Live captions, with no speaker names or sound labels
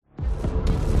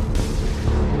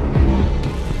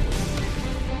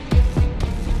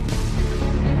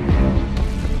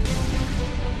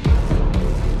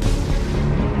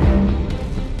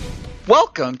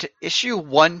Welcome to issue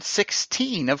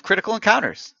 116 of Critical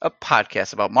Encounters, a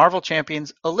podcast about Marvel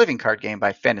Champions, a living card game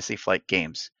by Fantasy Flight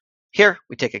Games. Here,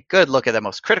 we take a good look at the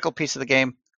most critical piece of the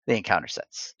game, the encounter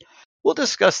sets. We'll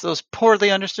discuss those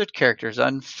poorly understood characters,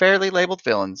 unfairly labeled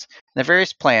villains, and their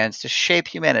various plans to shape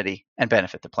humanity and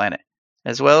benefit the planet,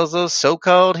 as well as those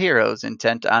so-called heroes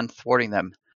intent on thwarting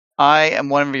them. I am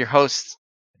one of your hosts,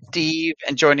 Steve,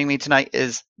 and joining me tonight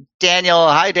is Daniel.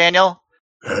 Hi, Daniel.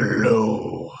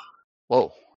 Hello.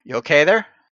 Whoa, you okay there?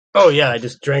 Oh yeah, I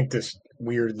just drank this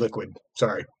weird liquid.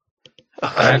 Sorry.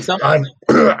 I'm okay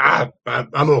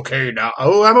now.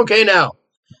 Oh, I'm okay now.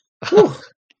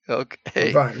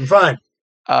 Okay. I'm fine.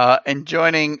 And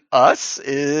joining us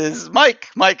is Mike.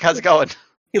 Mike, how's it going?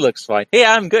 He looks fine. Hey,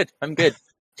 I'm good.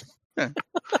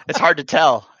 It's hard to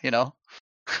tell, you know.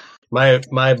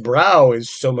 My brow is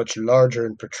so much larger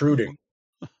and protruding.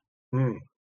 Oh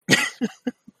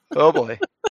boy.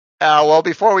 Well,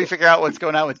 before we figure out what's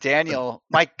going on with Daniel,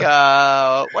 Mike,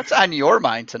 what's on your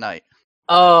mind tonight?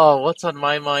 Oh, what's on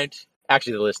my mind?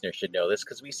 Actually, the listeners should know this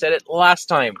because we said it last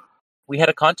time. We had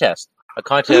a contest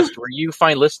where you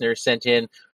fine listeners sent in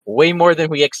way more than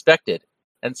we expected.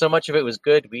 And so much of it was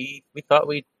good, we thought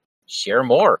we'd share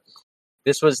more.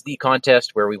 This was the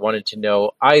contest where we wanted to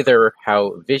know either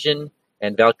how Vision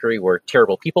and Valkyrie were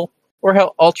terrible people, or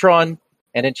how Ultron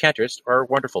and Enchantress are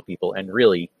wonderful people and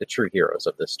really the true heroes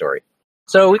of this story.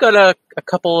 So we got a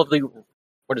couple of the,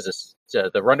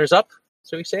 the runners-up,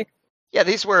 so we say? Yeah,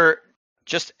 these were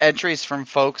just entries from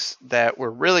folks that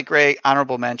were really great,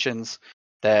 honorable mentions,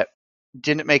 that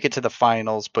didn't make it to the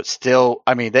finals, but still,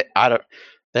 I mean,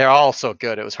 they're all so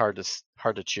good, it was hard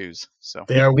to choose. So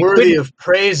they are worthy of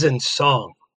praise and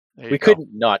song. We couldn't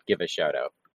not give a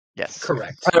shout-out. Yes.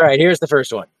 Correct. All right, here's the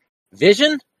first one.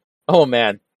 Vision? Oh,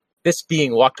 man. This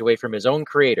being walked away from his own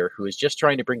creator, who is just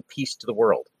trying to bring peace to the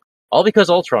world. All because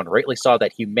Ultron rightly saw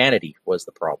that humanity was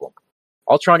the problem.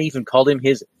 Ultron even called him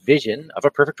his vision of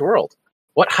a perfect world.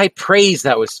 What high praise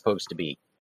that was supposed to be.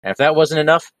 And if that wasn't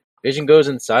enough, Vision goes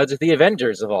and sides with the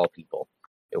Avengers of all people.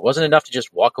 It wasn't enough to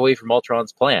just walk away from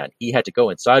Ultron's plan. He had to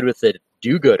go inside with the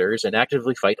do-gooders and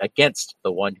actively fight against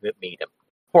the one who made him.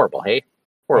 Horrible, hey?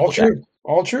 Horrible.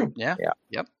 All true. Yeah.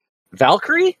 Yep.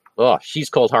 Valkyrie? Oh, she's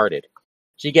cold-hearted.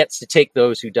 She gets to take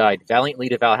those who died valiantly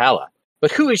to Valhalla.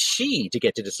 But who is she to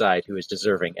get to decide who is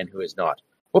deserving and who is not?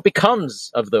 What becomes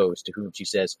of those to whom she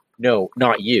says, no,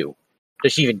 not you?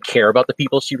 Does she even care about the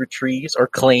people she retrieves or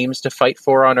claims to fight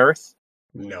for on Earth?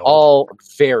 No. All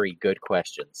very good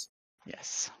questions.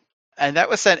 Yes. And that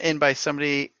was sent in by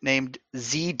somebody named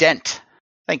Z Dent.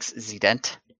 Thanks, Z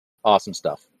Dent. Awesome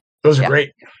stuff. Those are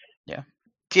great. Yeah.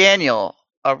 Daniel,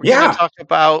 are we going to talk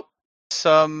about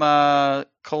some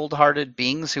cold-hearted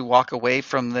beings who walk away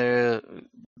from their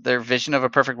vision of a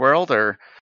perfect world, or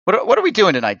what are we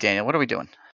doing tonight, Daniel? What are we doing?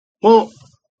 Well,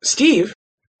 Steve,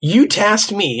 you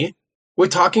tasked me with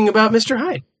talking about Mr.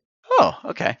 Hyde. Oh,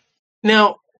 okay.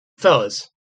 Now, fellas,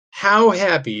 how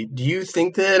happy do you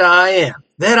think that I,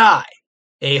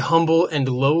 a humble and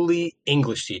lowly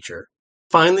English teacher,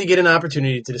 finally get an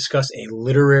opportunity to discuss a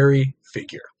literary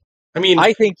figure? I mean,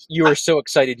 I think you are so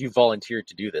excited you volunteered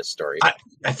to do this story.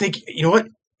 I think, you know what?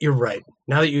 You're right.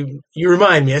 Now that you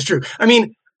remind me, that's true. I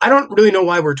mean, I don't really know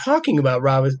why we're talking about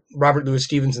Robert Louis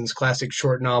Stevenson's classic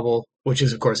short novel, which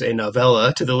is, of course, a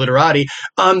novella to the literati,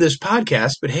 on this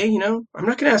podcast. But hey, I'm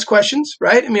not going to ask questions,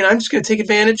 right? I mean, I'm just going to take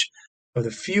advantage of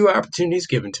the few opportunities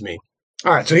given to me.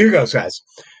 All right, so here goes, guys.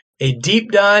 A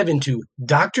deep dive into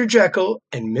Dr. Jekyll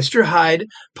and Mr. Hyde,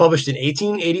 published in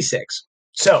 1886.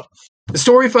 So, the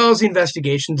story follows the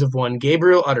investigations of one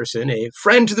Gabriel Utterson, a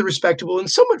friend to the respectable and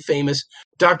somewhat famous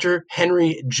Dr.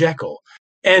 Henry Jekyll,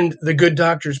 and the good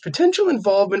doctor's potential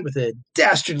involvement with a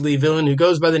dastardly villain who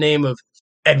goes by the name of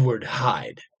Edward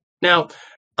Hyde. Now,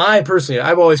 I've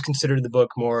always considered the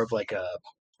book more of like a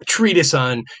treatise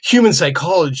on human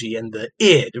psychology and the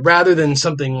id, rather than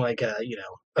something like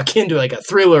akin to like a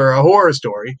thriller or a horror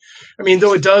story. I mean,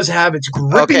 though it does have its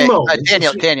gripping moments.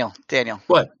 Daniel.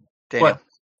 What? Daniel.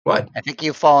 What? I think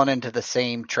you've fallen into the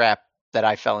same trap that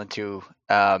I fell into.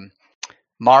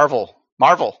 Marvel.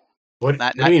 What?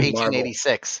 Not what do you mean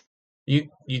 1886. Marvel?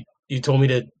 You told me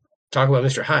to talk about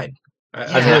Mr. Hyde.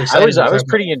 I was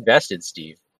pretty invested,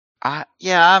 Steve.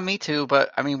 Yeah, me too. But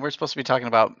I mean, we're supposed to be talking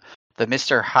about the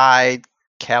Mr. Hyde,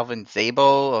 Calvin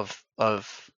Zabel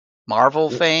of Marvel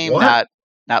fame, what?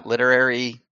 not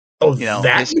literary. Oh,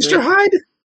 that history. Mr. Hyde?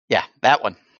 Yeah, that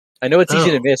one. I know it's easy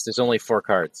to miss. There's only 4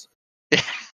 cards.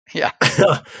 Yeah.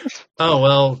 Oh,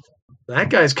 well, that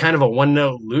guy's kind of a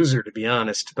one-note loser, to be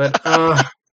honest. But,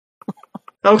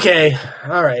 okay.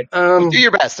 All right. Do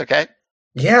your best, okay?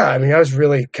 Yeah, I mean, I was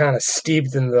really kind of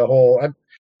steeped in the whole.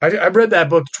 I read that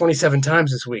book 27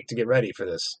 times this week to get ready for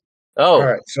this. All Oh,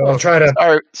 right, so I'll try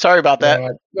to. Sorry about that.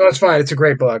 No, it's fine. It's a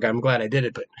great book. I'm glad I did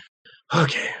it, but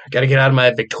okay, I got to get out of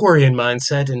my Victorian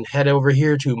mindset and head over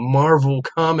here to Marvel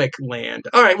Comic Land.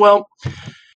 All right, well,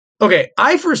 okay.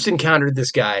 I first encountered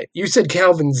this guy. You said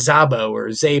Calvin Zabo or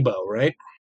Zabo, right?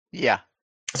 Yeah.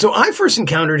 So I first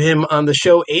encountered him on the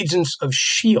show Agents of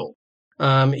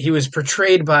S.H.I.E.L.D. He was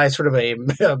portrayed by sort of a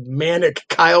manic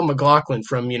Kyle MacLachlan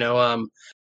from,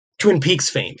 Twin Peaks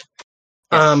fame.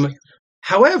 Yes.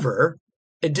 However,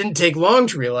 it didn't take long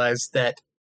to realize that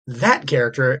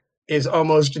character is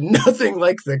almost nothing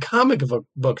like the comic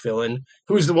book villain,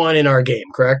 who's the one in our game,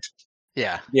 correct?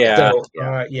 Yeah. yeah.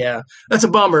 So, yeah, that's a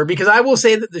bummer because I will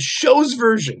say that the show's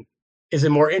version is a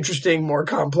more interesting, more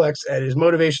complex, and his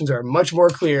motivations are much more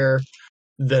clear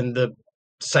than the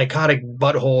psychotic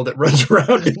butthole that runs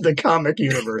around in the comic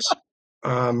universe.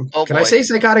 Can I say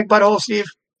psychotic butthole, Steve?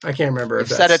 I can't remember. You've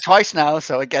said it twice now,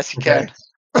 so I guess you can.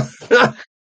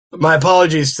 My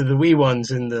apologies to the wee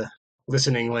ones in the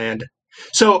listening land.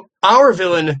 So our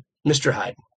villain, Mr.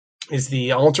 Hyde, is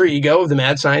the alter ego of the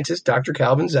mad scientist, Dr.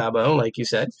 Calvin Zabo, like you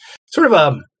said. Sort of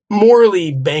a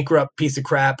morally bankrupt piece of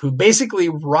crap who basically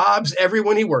robs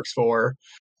everyone he works for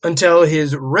until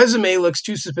his resume looks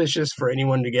too suspicious for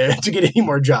anyone to get any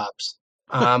more jobs.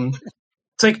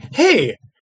 It's like, hey,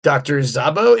 Dr.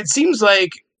 Zabo, it seems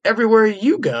like everywhere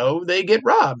you go, they get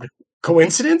robbed.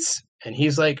 Coincidence? And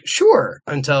he's like, sure,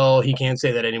 until he can't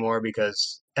say that anymore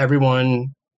because everyone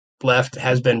left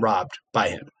has been robbed by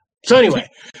him. So anyway,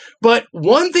 but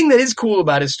one thing that is cool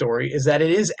about his story is that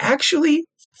it is actually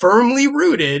firmly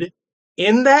rooted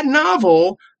in that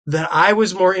novel that I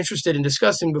was more interested in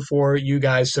discussing before you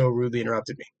guys so rudely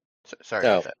interrupted me. Sorry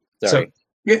about that. Sorry. So,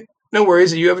 yeah, no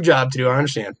worries. You have a job to do. I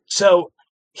understand. So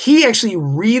he actually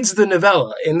reads the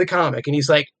novella in the comic and he's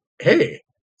like, hey,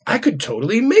 I could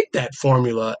totally make that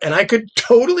formula and I could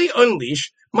totally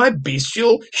unleash my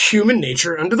bestial human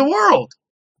nature under the world.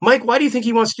 Mike, why do you think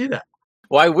he wants to do that?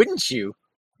 Why wouldn't you?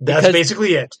 That's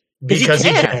basically it. Because he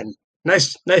can. can.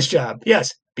 Nice job.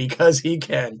 Yes, because he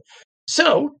can.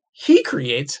 So he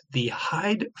creates the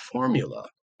Hyde formula.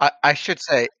 I should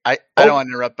say, I don't want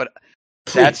to interrupt, but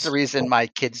that's Please. the reason my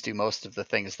kids do most of the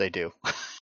things they do.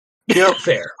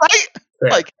 Fair. Right? Fair.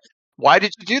 Like, why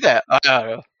did you do that? I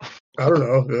don't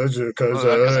know. Because,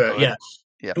 yeah.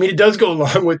 Yeah. I mean, it does go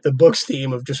along with the book's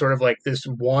theme of just sort of like this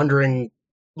wandering,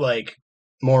 like,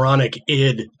 moronic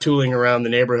id tooling around the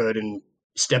neighborhood and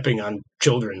stepping on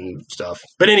children and stuff.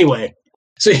 But anyway,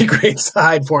 so he creates the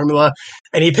Hyde formula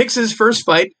and he picks his first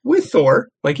fight with Thor,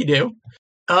 like you do.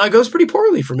 It goes pretty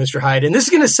poorly for Mr. Hyde. And this is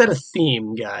going to set a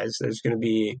theme, guys. There's going to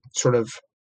be sort of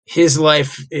his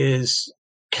life is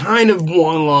kind of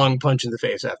one long punch in the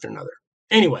face after another.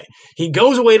 Anyway, he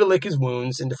goes away to lick his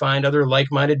wounds and to find other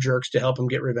like-minded jerks to help him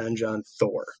get revenge on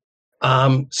Thor.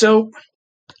 So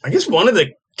I guess one of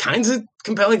the kinds of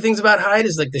compelling things about Hyde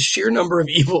is like the sheer number of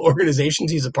evil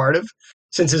organizations he's a part of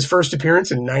since his first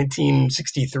appearance in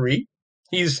 1963.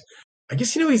 He's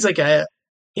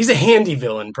a handy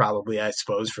villain probably, I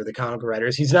suppose, for the comic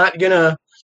writers. He's not gonna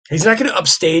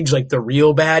upstage like the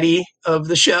real baddie of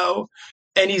the show.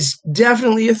 And he's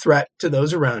definitely a threat to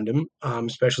those around him,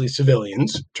 especially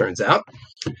civilians, turns out.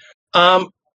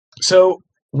 So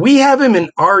we have him in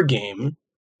our game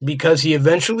because he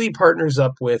eventually partners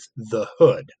up with the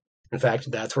Hood. In fact,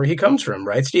 that's where he comes from,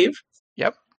 right, Steve?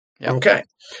 Yep. Okay.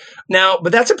 Now,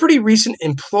 but that's a pretty recent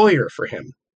employer for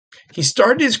him. He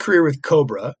started his career with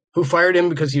Cobra, who fired him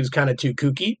because he was kind of too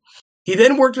kooky. He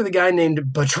then worked with a guy named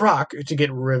Batroc to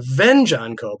get revenge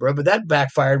on Cobra, but that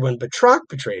backfired when Batroc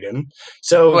betrayed him.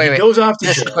 So he goes off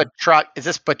to jail. Is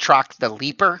this Batroc the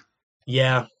Leaper?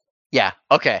 Yeah. Yeah.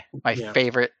 Okay. My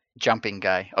favorite jumping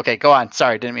guy. Okay, go on.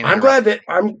 Sorry, didn't mean to interrupt.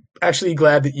 I'm actually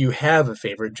glad that you have a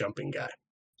favorite jumping guy.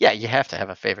 Yeah, you have to have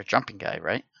a favorite jumping guy,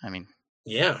 right? I mean.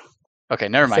 Yeah. Okay,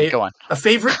 never mind. Go on. A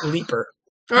favorite leaper.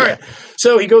 All right.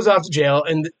 So he goes off to jail,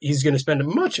 and he's going to spend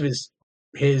much of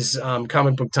his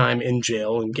comic book time in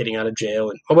jail and getting out of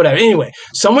jail or whatever. Anyway,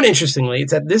 somewhat interestingly,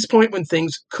 it's at this point when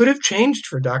things could have changed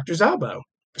for Dr. Zabo.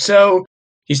 So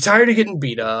he's tired of getting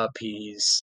beat up.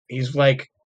 He's like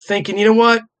thinking, you know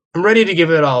what? I'm ready to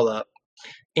give it all up.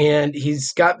 And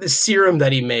he's got this serum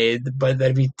that he made, but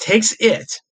that if he takes it,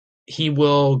 he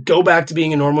will go back to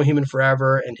being a normal human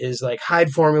forever, and his like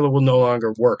Hyde formula will no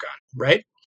longer work on him, right?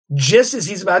 Just as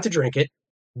he's about to drink it,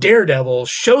 Daredevil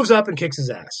shows up and kicks his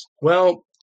ass. Well,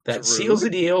 that seals the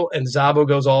deal, and Zabo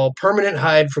goes all permanent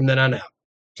Hyde from then on out.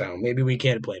 So maybe we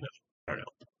can't blame him. I don't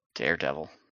know. Daredevil.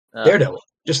 Daredevil.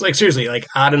 Just like, seriously, like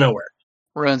out of nowhere.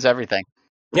 Ruins everything.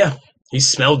 Yeah. He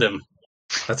smelled him.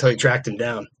 That's how he tracked him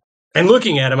down. And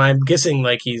looking at him, I'm guessing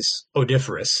like he's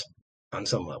odiferous on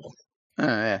some level. Oh,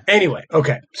 yeah. Anyway,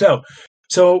 okay. So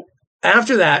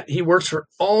after that, he works for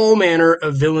all manner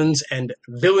of villains and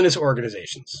villainous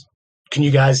organizations. Can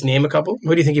you guys name a couple?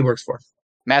 Who do you think he works for?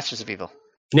 Masters of Evil.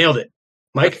 Nailed it.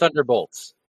 The Mike?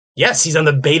 Thunderbolts. Yes, he's on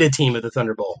the beta team of the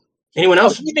Thunderbolt. Anyone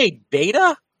else? Oh, he made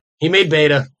Beta? He made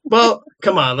beta. Well,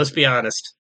 come on, let's be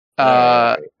honest.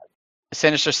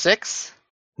 Sinister Six?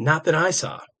 Not that I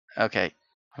saw. Okay.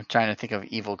 I'm trying to think of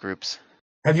evil groups.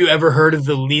 Have you ever heard of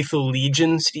the Lethal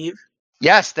Legion, Steve?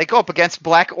 Yes, they go up against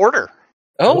Black Order.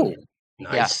 Oh,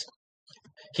 Nice.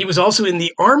 He was also in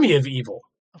the Army of Evil.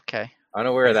 Okay. I'm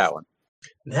aware of that one.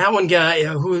 That one guy,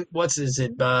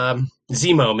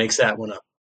 Zemo makes that one up.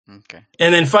 Okay.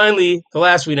 And then finally, the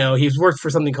last we know, he's worked for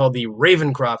something called the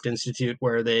Ravencroft Institute,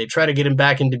 where they try to get him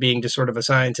back into being just sort of a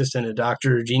scientist and a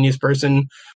doctor, genius person,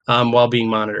 while being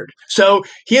monitored. So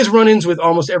he has run-ins with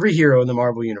almost every hero in the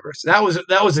Marvel universe. That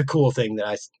was a cool thing that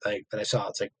I saw.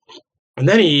 It's like, and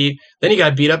then he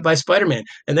got beat up by Spider-Man,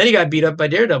 and then he got beat up by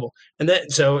Daredevil, and then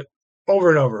so over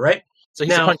and over, right? So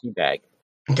he's a punching bag.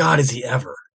 God, is he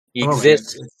ever? He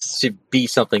exists to be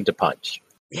something to punch.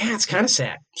 Yeah, it's kind of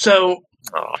sad. So.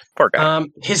 Oh, poor guy.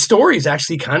 His story is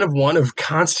actually kind of one of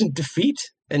constant defeat.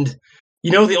 And,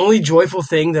 the only joyful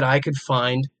thing that I could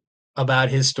find about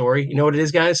his story, you know what it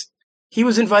is, guys? He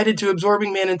was invited to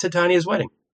Absorbing Man and Titania's wedding.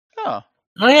 Oh,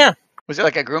 yeah. Was it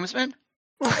like a groomsman?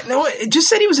 No, it just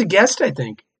said he was a guest, I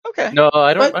think. Okay. No,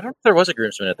 I don't think there was a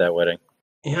groomsman at that wedding.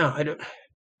 Yeah, I don't.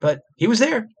 But he was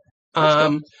there.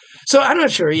 So I'm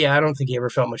not sure. Yeah, I don't think he ever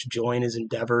felt much joy in his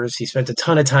endeavors. He spent a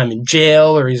ton of time in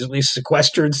jail, or he's at least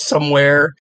sequestered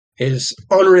somewhere. His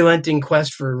unrelenting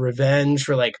quest for revenge,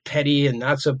 for like petty and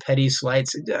not so petty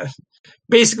slights,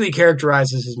 basically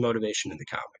characterizes his motivation in the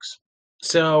comics.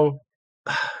 So,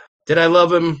 did I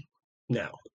love him?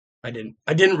 No, I didn't.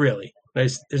 I didn't really.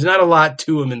 There's not a lot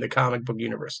to him in the comic book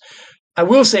universe. I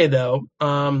will say though,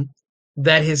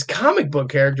 that his comic book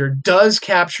character does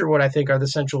capture what I think are the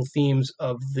central themes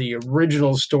of the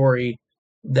original story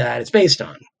that it's based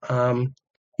on.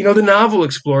 The novel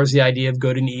explores the idea of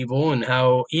good and evil and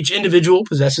how each individual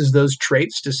possesses those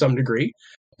traits to some degree.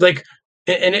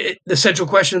 The central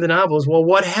question of the novel is, well,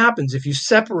 what happens if you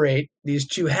separate these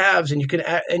two halves and you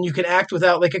can act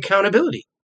without like accountability?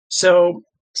 So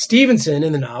Stevenson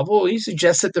in the novel, he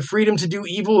suggests that the freedom to do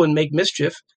evil and make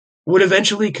mischief would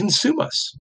eventually consume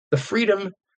us. The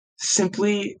freedom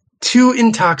simply too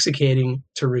intoxicating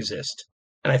to resist.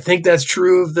 And I think that's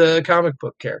true of the comic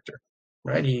book character,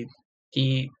 right?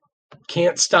 He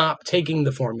can't stop taking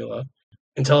the formula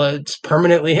until it's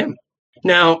permanently him.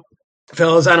 Now,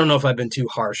 fellas, I don't know if I've been too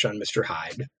harsh on Mr.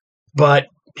 Hyde, but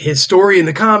his story in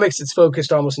the comics, it's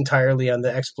focused almost entirely on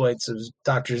the exploits of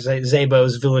Dr.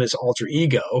 Zabo's villainous alter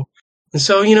ego. And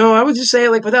so, I would just say,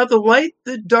 without the light,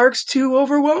 the dark's too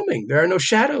overwhelming. There are no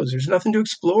shadows. There's nothing to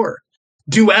explore.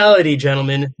 Duality,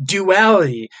 gentlemen.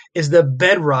 Duality is the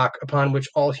bedrock upon which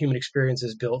all human experience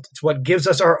is built. It's what gives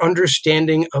us our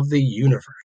understanding of the universe.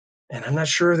 And I'm not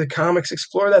sure the comics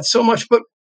explore that so much, but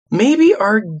maybe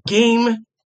our game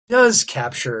does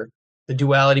capture the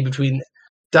duality between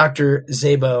Dr.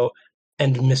 Zabo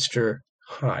and Mr.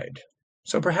 Hyde.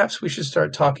 So perhaps we should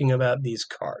start talking about these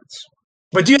cards.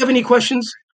 But do you have any questions?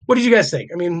 What did you guys think?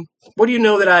 I mean, what do you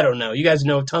know that I don't know? You guys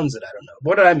know tons that I don't know.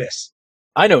 What did I miss?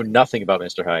 I know nothing about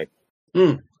Mr. Hyde.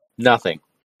 Nothing.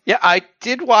 Yeah, I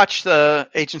did watch the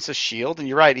Agents of S.H.I.E.L.D., and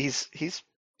you're right. He's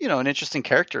an interesting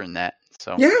character in that.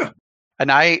 So yeah.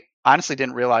 And I honestly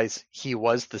didn't realize he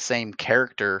was the same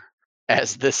character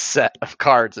as this set of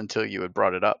cards until you had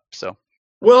brought it up. So,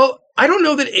 well, I don't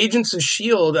know that Agents of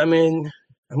S.H.I.E.L.D., I mean,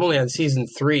 I'm only on season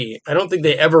 3. I don't think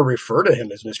they ever refer to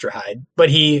him as Mr. Hyde, but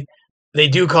they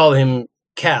do call him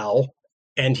Cal,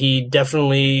 and he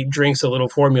definitely drinks a little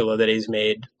formula that he's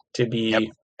made to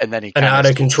be and then an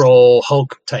out-of-control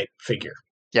Hulk type figure.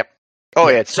 Yep. Oh,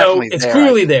 yeah, it's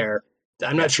clearly there.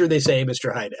 I'm not sure they say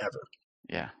Mr. Hyde ever.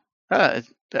 Yeah. That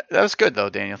was good, though,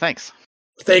 Daniel. Thanks.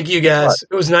 Thank you, guys.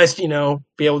 It was nice to,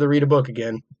 be able to read a book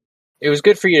again. It was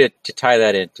good for you to tie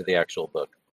that into the actual book.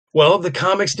 Well, the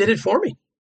comics did it for me,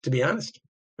 to be honest.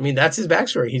 I mean, that's his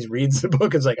backstory. He reads the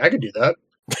book and is like, I could do that.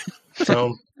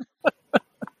 So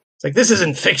it's like, this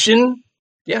isn't fiction.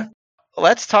 Yeah.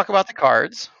 Let's talk about the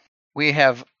cards. We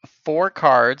have 4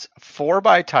 cards, 4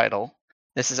 by title.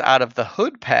 This is out of the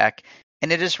Hood pack,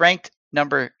 and it is ranked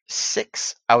number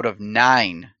 6 out of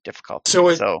 9 difficulty.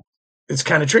 So it's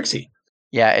kind of tricksy.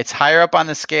 Yeah, it's higher up on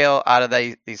the scale out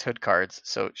of these Hood cards.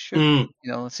 So it should,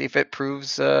 let's see if it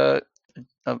proves a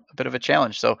bit of a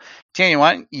challenge. So, Tanya,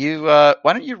 why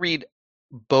don't you read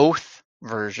both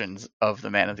versions of the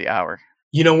Man of the Hour.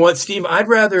 You know what, Steve? I'd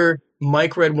rather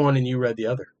Mike read one and you read the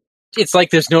other. It's like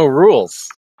there's no rules.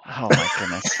 Oh my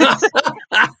goodness.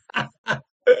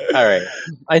 All right.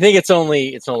 I think it's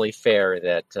only fair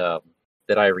that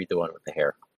I read the one with the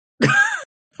hair.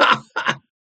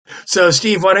 So,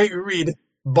 Steve, why don't you read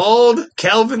Bald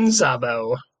Calvin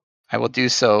Zabo? I will do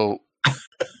so,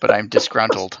 but I'm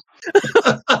disgruntled.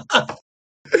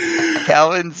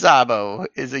 Calvin Zabo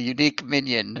is a unique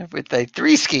minion with a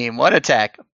 3-scheme, 1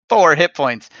 attack, 4 hit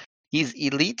points. He's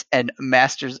elite and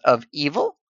Masters of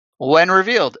Evil. When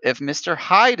revealed, if Mr.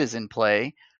 Hyde is in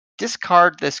play,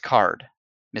 discard this card.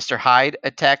 Mr. Hyde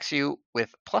attacks you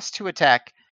with +2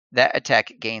 attack. That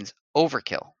attack gains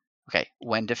Overkill. Okay,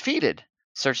 when defeated,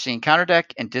 search the encounter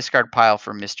deck and discard pile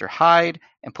for Mr. Hyde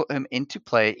and put him into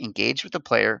play engaged with the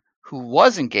player who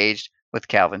was engaged with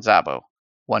Calvin Zabo.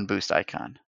 1 boost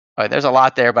icon. All right, there's a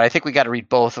lot there, but I think we got to read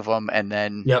both of them and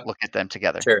then look at them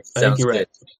together. Sure, I think sounds you're good.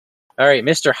 right. All right,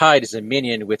 Mr. Hyde is a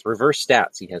minion with reverse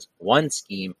stats. He has 1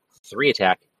 scheme, 3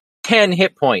 attack, 10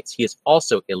 hit points. He is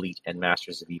also elite and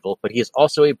Masters of Evil, but he is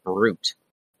also a brute.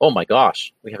 Oh my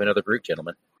gosh, we have another brute,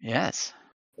 gentlemen. Yes.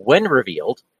 When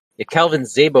revealed, if Calvin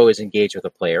Zabo is engaged with a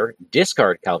player,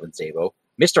 discard Calvin Zabo.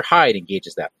 Mr. Hyde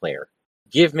engages that player.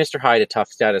 Give Mr. Hyde a tough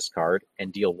status card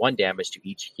and deal 1 damage to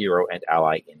each hero and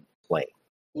ally in play.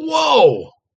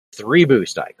 Whoa! 3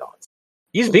 boost icons.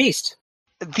 He's beast.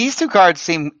 These 2 cards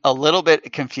seem a little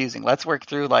bit confusing. Let's work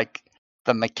through like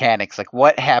the mechanics, like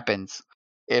what happens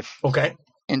if Okay.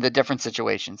 in the different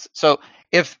situations. So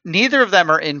if neither of them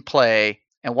are in play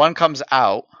and one comes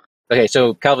out, Okay,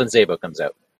 so Calvin Zabo comes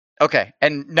out. okay,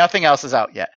 and nothing else is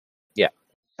out yet. Yeah.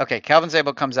 Okay, Calvin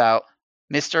Zabo comes out,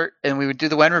 and we would do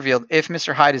the when revealed. If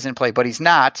Mr. Hyde is in play, but he's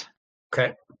not,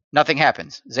 Okay. nothing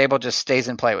happens. Zabo just stays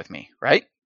in play with me, right?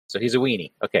 So he's a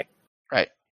weenie. Okay. Right.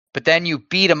 But then you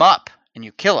beat him up and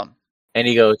you kill him. And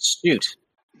he goes, shoot.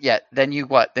 Yeah, then you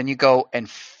what? Then you go and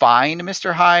find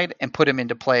Mr. Hyde and put him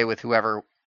into play with whoever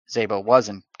Zabo was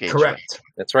engaged with. Correct.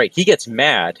 That's right. He gets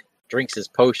mad, drinks his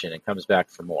potion, and comes back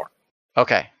for more.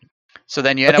 Okay. So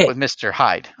then you end up with Mr.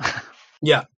 Hyde.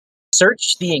 Yeah.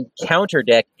 Search the encounter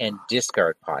deck and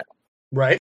discard pile.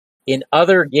 Right. In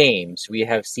other games, we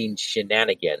have seen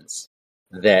shenanigans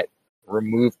that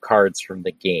remove cards from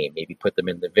the game, maybe put them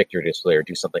in the victor display or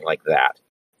do something like that.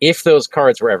 If those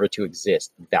cards were ever to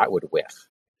exist, that would whiff.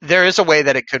 There is a way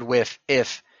that it could whiff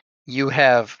if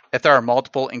there are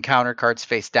multiple encounter cards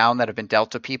face down that have been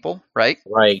dealt to people, right?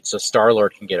 Right, so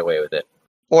Star-Lord can get away with it.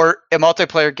 Or a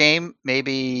multiplayer game,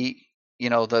 maybe,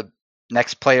 the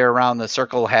next player around the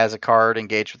circle has a card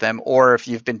engaged with them, or if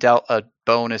you've been dealt a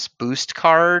bonus boost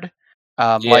card,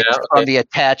 from the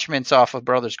attachments off of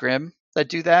Brothers Grimm that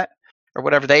do that, or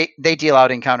whatever. They deal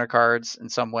out encounter cards in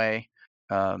some way.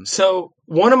 So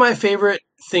one of my favorite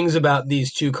things about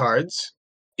these 2 cards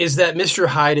is that Mr.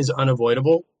 Hyde is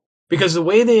unavoidable, because the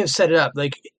way they have set it up,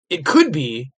 like, it could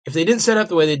be, if they didn't set up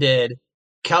the way they did,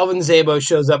 Calvin Zabo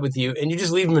shows up with you and you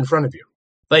just leave him in front of you.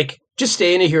 Like, just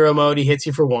stay in a hero mode, he hits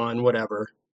you for 1, whatever,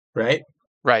 right?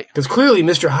 Right. Because clearly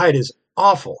Mr. Hyde is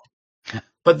awful.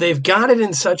 But they've got it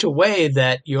in such a way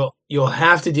that you'll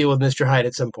have to deal with Mr. Hyde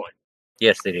at some point.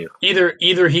 Yes, they do.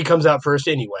 Either he comes out first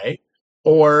anyway,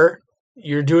 or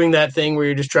you're doing that thing where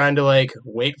you're just trying to like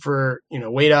wait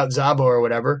out Zabo or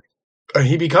whatever, and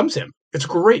he becomes him. It's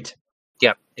great.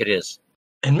 Yeah, it is.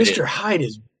 And Mr. Hyde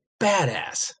is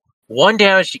badass. 1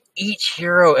 damage to each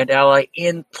hero and ally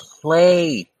in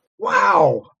play.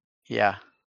 Wow. Yeah.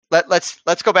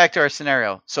 Let's go back to our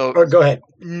scenario. So Go ahead.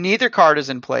 neither card is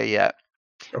in play yet.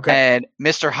 Okay. And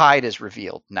Mr. Hyde is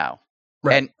revealed now.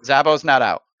 Right. And Zabo's not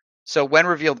out. So when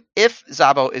revealed, if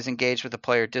Zabo is engaged with a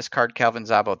player, discard Calvin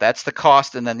Zabo. That's the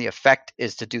cost, and then the effect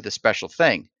is to do the special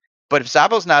thing. But if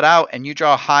Zabo's not out and you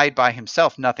draw Hyde by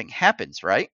himself, nothing happens,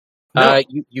 right? No,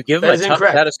 you give him a tough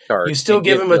status card. You still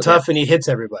give him a tough and he hits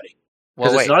everybody.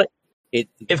 Well, wait.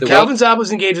 If Calvin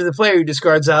Zabo's engaged with a player, you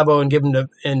discard Zabo and give him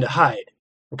to Hyde.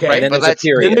 Okay. Right, then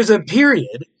there's a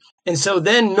period. And so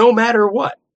then no matter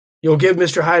what, you'll give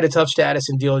Mr. Hyde a tough status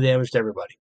and deal damage to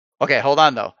everybody. Okay, hold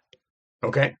on, though.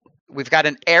 Okay. We've got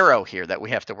an arrow here that we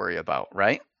have to worry about,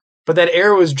 right? But that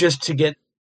arrow is just to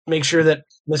make sure that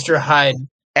Mr. Hyde...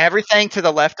 Everything to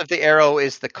the left of the arrow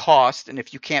is the cost, and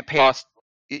if you can't pay cost,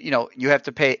 you have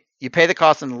to pay. You pay the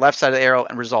cost on the left side of the arrow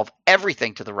and resolve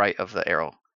everything to the right of the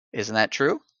arrow. Isn't that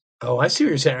true? Oh, I see what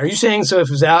you're saying. Are you saying so if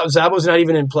Zabo's not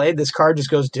even in play, this card just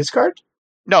goes discard?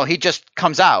 No, he just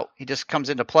comes out. He just comes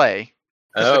into play.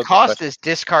 Because the Okay, cost is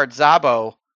discard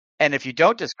Zabo, and if you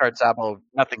don't discard Zabo,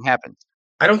 nothing happens.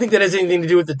 I don't think that has anything to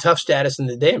do with the tough status and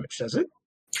the damage, does it?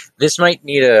 This might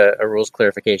need a rules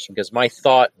clarification, because my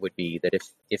thought would be that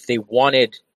if they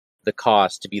wanted the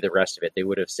cost to be the rest of it, they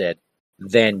would have said,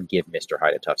 then give Mr.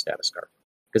 Hyde a tough status card.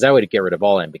 Because that would get rid of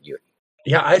all ambiguity.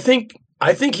 Yeah, I think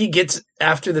he gets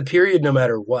after the period no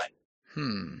matter what.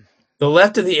 The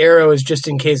left of the arrow is just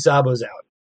in case Zabo's out.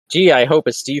 Gee, I hope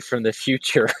a Steve from the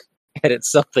future edits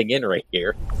something in right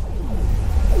here.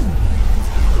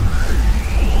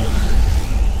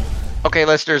 Okay,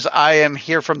 listeners, I am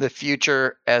here from the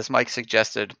future, as Mike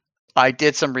suggested. I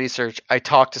did some research. I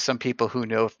talked to some people who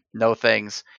know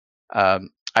things. I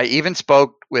even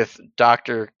spoke with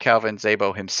Dr. Calvin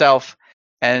Szabo himself.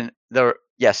 And the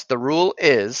rule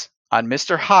is on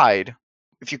Mr. Hyde,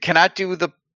 if you cannot do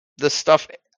the stuff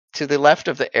to the left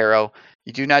of the arrow,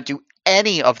 you do not do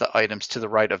any of the items to the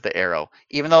right of the arrow.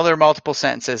 Even though there are multiple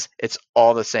sentences, it's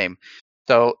all the same.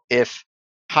 So if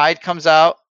Hyde comes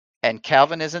out and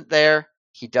Calvin isn't there,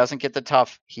 he doesn't get the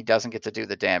tough. He doesn't get to do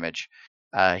the damage.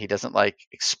 He doesn't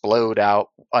explode out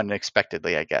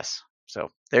unexpectedly, I guess. So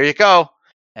there you go.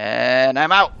 And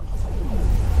I'm out.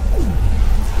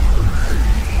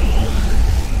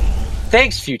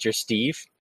 Thanks, future Steve.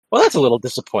 Well, that's a little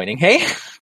disappointing, hey?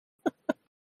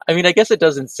 I mean, I guess it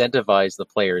does incentivize the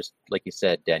players, like you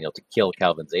said, Daniel, to kill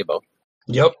Calvin Szabo.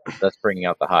 Yep. That's bringing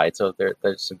out the Hyde, so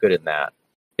there's some good in that.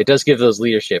 It does give those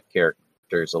leadership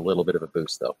characters a little bit of a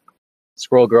boost, though.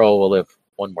 Squirrel Girl will live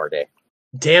one more day.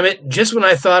 Damn it, just when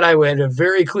I thought I had a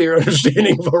very clear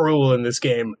understanding of a rule in this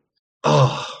game.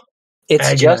 Oh, it's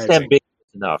agonizing. Just ambiguous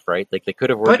enough, right? Like, they could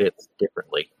have worded it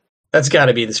differently. That's got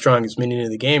to be the strongest minion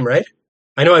in the game, right?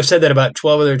 I know I've said that about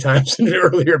 12 other times in an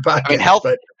earlier podcast. I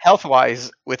mean,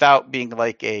 health-wise, without being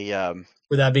like a...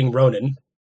 without being Ronin.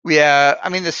 Yeah, I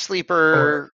mean, the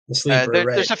sleeper... right.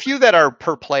 There's a few that are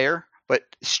per player, but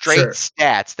straight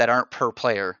stats that aren't per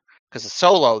player. Because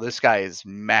solo, this guy is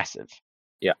massive.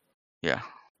 Yeah. Yeah.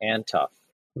 And tough.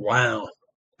 Wow.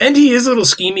 And he is a little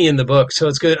schemy in the book, so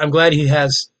it's good. I'm glad he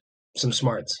has some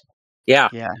smarts. Yeah.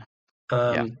 Yeah.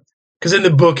 Because in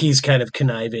the book, he's kind of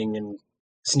conniving and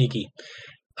sneaky.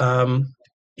 And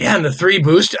the 3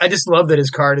 boost, I just love that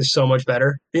his card is so much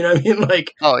better. You know what I mean?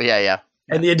 Oh, yeah.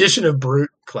 And the addition of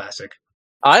Brute, classic.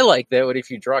 I like that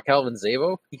if you draw Calvin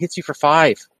Szabo, he hits you for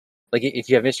 5. Like, if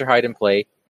you have Mr. Hyde in play,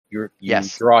 you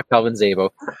draw Calvin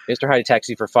Szabo, Mr. Hyde attacks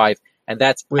you for 5, and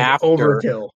that's with after...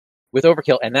 Overkill. With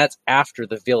Overkill, and that's after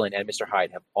the villain and Mr.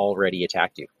 Hyde have already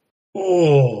attacked you.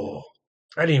 Oh,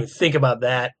 I didn't even think about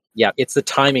that. Yeah, it's the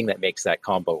timing that makes that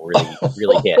combo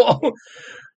really hit.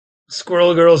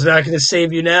 Squirrel Girl's not going to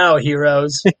save you now,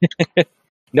 heroes.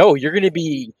 No, you're going to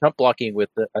be trump blocking with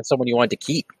someone you want to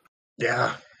keep.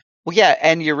 Yeah. Well, yeah,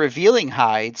 and you're revealing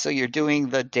Hyde, so you're doing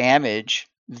the damage,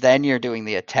 then you're doing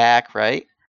the attack, right?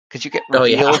 Because you get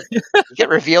revealed. You get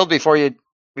revealed before you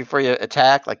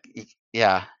attack.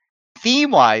 Yeah.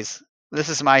 Theme-wise, this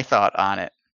is my thought on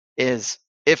it: is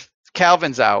if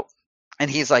Calvin's out and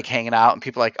he's hanging out, and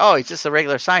people are like, oh, he's just a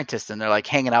regular scientist, and they're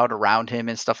hanging out around him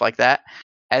and stuff like that,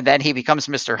 and then he becomes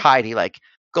Mr. Hyde. He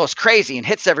goes crazy and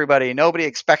hits everybody, and nobody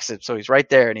expects it, so he's right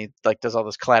there, and he does all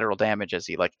this collateral damage as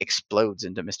he explodes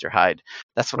into Mr. Hyde.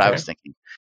 That's what I was thinking.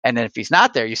 And then if he's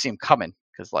not there, you see him coming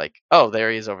because oh, there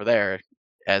he is over there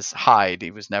as Hyde. He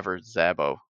was never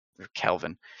Szabo or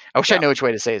Calvin. I wish I knew which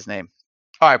way to say his name.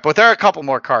 All right, but there are a couple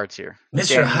more cards here.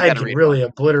 Mr. Hyde can really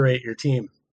obliterate your team.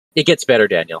 It gets better,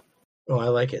 Daniel. Oh, I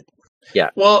like it. Yeah.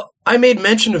 Well, I made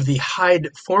mention of the Hyde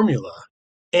formula,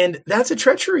 and that's a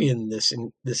treachery in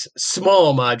this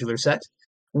small modular set.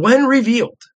 When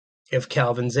revealed, if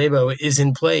Calvin Szabo is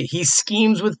in play, he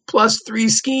schemes with +3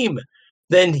 scheme.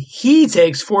 Then he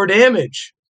takes 4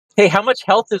 damage. Hey, how much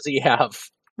health does he have?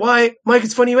 Why, Mike,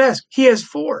 it's funny you ask. He has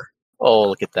 4. Oh,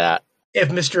 look at that. If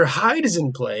Mr. Hyde is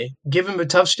in play, give him a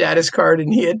tough status card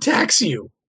and he attacks you,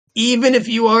 even if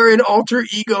you are in alter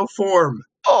ego form.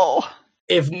 Oh.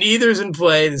 If neither's in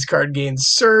play, this card gains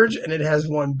Surge and it has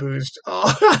 1 boost.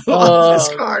 Oh, I love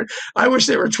this card. I wish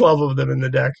there were 12 of them in the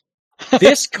deck.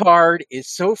 This card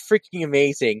is so freaking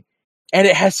amazing, and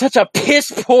it has such a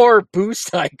piss-poor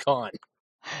boost icon.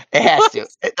 It has to.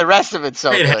 The rest of it's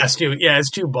so good. It has to. Yeah, it's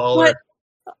too baller.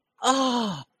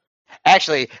 Oh.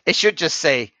 Actually, it should just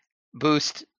say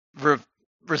boost,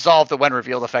 resolve the when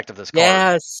revealed effect of this card.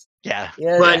 Yes. Yeah.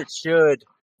 Yes, but it should.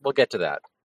 We'll get to that.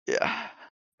 Yeah.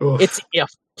 Oof. It's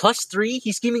 +3.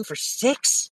 He's scheming for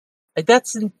 6.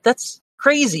 That's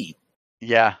crazy.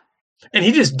 Yeah. And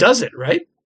he just does it, right?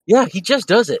 Yeah, he just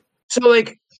does it.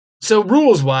 So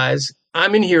rules wise,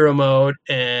 I'm in hero mode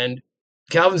and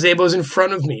Calvin Szabo's in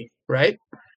front of me, right?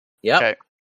 Yeah. Okay.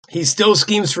 He still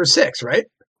schemes for 6, right?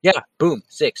 Yeah. Boom.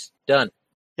 6. Done.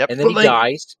 Yep. And then he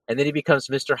dies, and then he becomes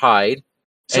Mr. Hyde,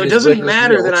 So And it his doesn't win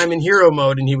matter revealed. that I'm in hero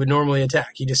mode and he would normally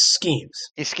attack. He just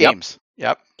schemes. He schemes.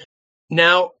 Yep.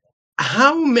 Now,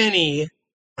 how many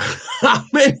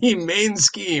main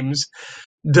schemes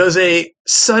does a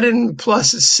sudden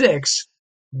 +6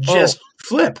 just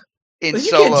flip? In Like, you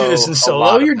solo, can't do this in a solo.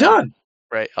 lot of You're them. done.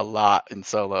 Right. A lot in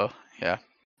solo. Yeah.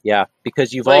 Yeah,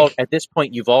 because at this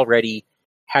point you've already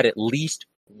had at least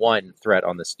one threat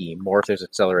on the scheme, more if there's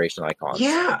acceleration icons.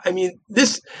 Yeah, I mean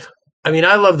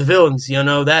I love the villains, you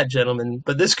know that, gentlemen.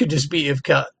 But this could just be if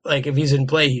he's in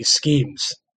play, he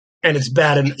schemes, and it's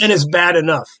bad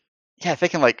enough. Yeah,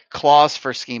 thinking like Claw's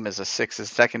first scheme is a 6,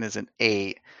 his second is an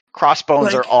 8.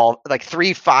 Crossbones are all like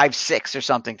 3, 5, 6 or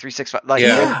something. 3, 6, 5. Like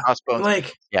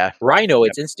crossbones. Rhino,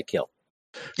 it's insta kill.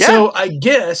 Yeah. So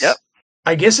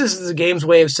I guess this is the game's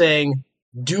way of saying,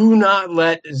 do not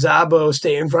let Zabo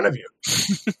stay in front of you.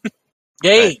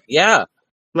 Yeah.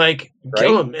 Like,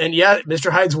 kill him. And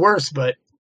Mr. Hyde's worse, but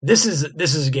this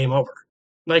is game over.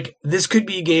 Like, this could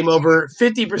be game over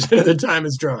 50% of the time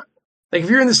it's drawn. Like, if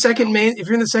you're in the second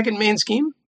main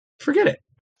scheme, forget it.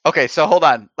 Okay, so hold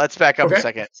on. Let's back up a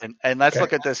second and let's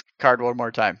look at this card one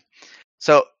more time.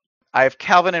 So I have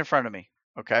Calvin in front of me.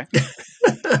 Okay.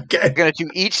 Okay. I'm gonna do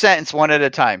each sentence one at a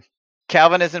time.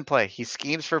 Calvin is in play. He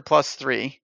schemes for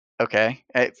 +3. Okay.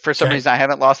 For some reason, I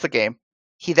haven't lost the game.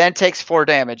 He then takes 4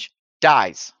 damage,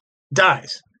 dies.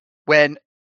 When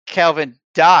Calvin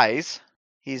dies,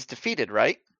 he's defeated,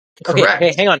 right? Okay. Correct.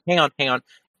 Hey, hang on.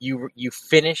 You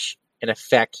finish an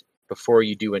effect before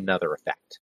you do another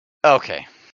effect. Okay.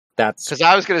 That's because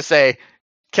I was gonna say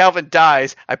Calvin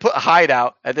dies. I put Hyde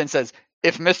out, and then says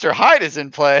if Mr. Hyde is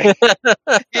in play,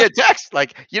 he attacks.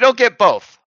 Like you don't get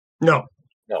both. No.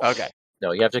 Okay.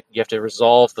 No, you have to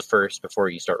resolve the first before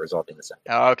you start resolving the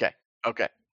second. Okay.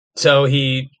 So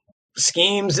he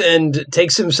schemes and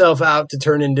takes himself out to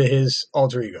turn into his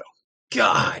alter ego.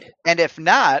 God. And if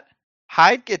not,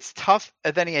 Hyde gets tough,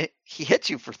 and then he hits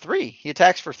you for 3. He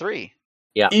attacks for 3.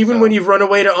 Yeah. Even when you've run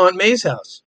away to Aunt May's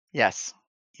house. Yes.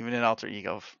 Even in alter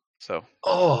ego. So.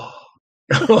 Oh,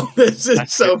 this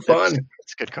is so fun.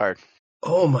 It's a good card.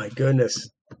 Oh my goodness.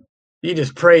 You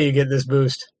just pray you get this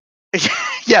boost.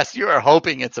 Yes, you are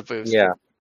hoping it's a boost. Yeah.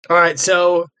 All right,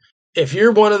 so if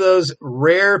you're one of those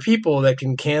rare people that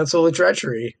can cancel a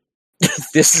treachery,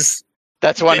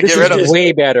 that's one to get rid of.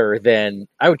 Way better than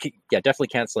I would. Yeah, definitely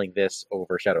canceling this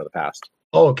over Shadow of the Past.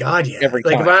 Oh God, yeah. Every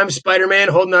time. If I'm Spider-Man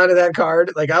holding on to that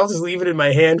card, I'll just leave it in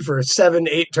my hand for 7,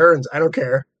 8 turns. I don't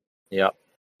care. Yep.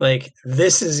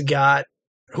 This has got.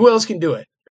 Who else can do it?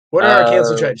 What are our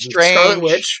cancel treacheries? Scarlet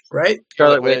Witch, right?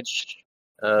 Scarlet Witch.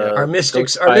 Our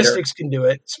mystics can do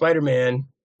it. Spider-Man.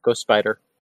 Ghost Spider.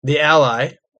 The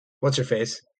Ally. What's her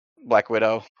face? Black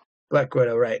Widow,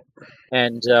 right.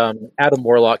 And Adam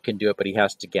Warlock can do it, but he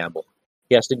has to gamble.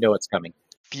 He has to know it's coming.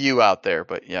 Few out there,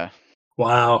 but yeah.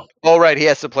 Wow. Oh, right. He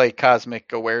has to play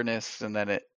Cosmic Awareness, and then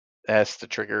it has to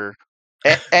trigger.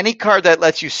 Any card that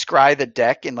lets you scry the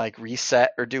deck and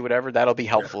reset or do whatever, that'll be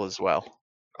helpful as well.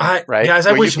 Right? Guys,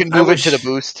 you can move it to the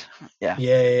boost. Yeah.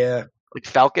 Yeah. Like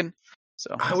Falcon.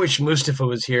 So I wish Mustafa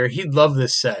was here. He'd love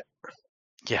this set.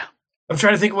 Yeah. I'm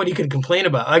trying to think of what he could complain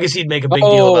about. I guess he'd make a big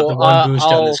deal about the one boost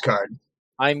on this card.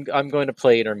 I'm going to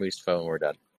play Inner Mustafa when we're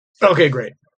done. Okay,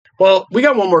 great. Well, we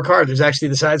got one more card. There's actually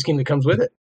the side scheme that comes with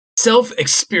it.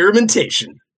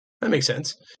 Self-experimentation. That makes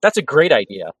sense. That's a great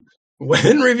idea.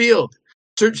 When revealed,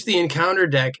 search the encounter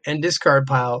deck and discard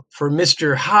pile for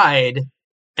Mr. Hyde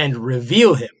and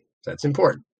reveal him. That's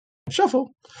important.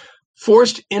 Shuffle.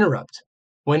 Forced interrupt.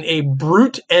 When a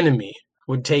brute enemy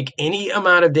would take any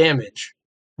amount of damage,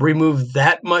 remove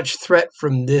that much threat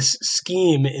from this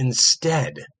scheme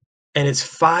instead. And it's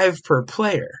 5 per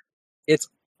player. It's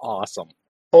awesome.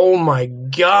 Oh my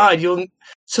God.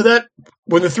 So that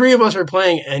when the 3 of us are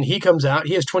playing and he comes out,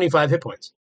 he has 25 hit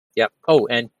points. Yep. Oh,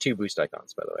 and 2 boost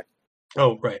icons, by the way.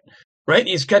 Oh, right. Right?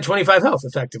 He's got 25 health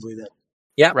effectively then.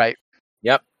 Yeah. Right.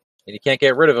 Yep. And you can't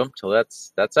get rid of him till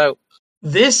that's out.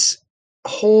 This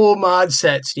whole mod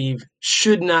set, Steve,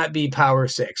 should not be power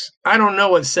 6. I don't know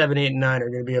what 7, 8, and 9 are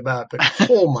going to be about, but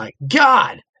oh my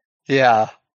God. Yeah.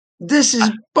 This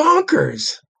is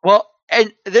bonkers. Well,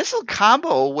 and this will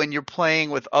combo when you're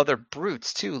playing with other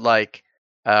brutes too, like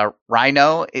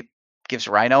Rhino. It gives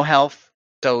Rhino health.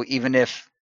 So even if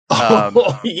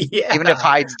even if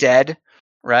Hyde's dead,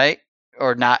 right?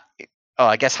 Or not. Oh,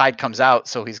 I guess Hyde comes out,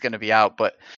 so he's going to be out.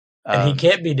 But and he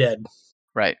can't be dead,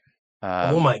 right?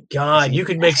 Oh my God! You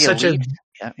could make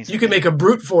you could make a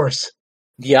brute force.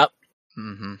 Yep.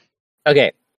 Mm-hmm.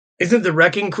 Okay. Isn't the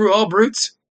Wrecking Crew all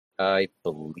brutes? I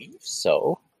believe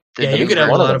so. Yeah, you could have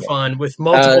a lot of fun with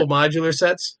multiple modular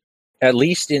sets. At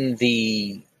least in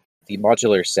the the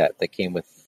modular set that came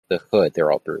with the hood,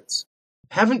 they're all brutes.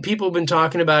 Haven't people been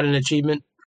talking about an achievement?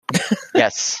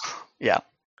 Yes. Yeah.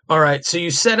 All right, so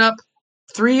you set up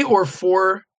 3 or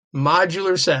 4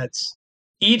 modular sets,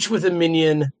 each with a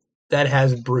minion that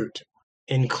has brute,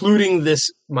 including this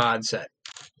mod set.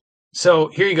 So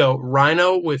here you go,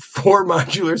 Rhino with 4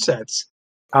 modular sets,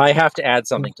 I have to add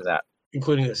something to that.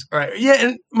 including this. All right, yeah,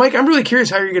 and Mike, I'm really curious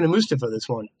how you're going to Mustafa this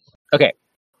one. Okay,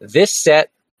 this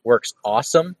set works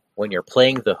awesome when you're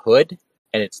playing the hood,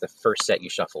 and it's the first set you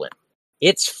shuffle in.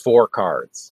 It's 4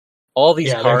 cards. All these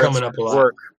Yeah, they're cards coming up a lot.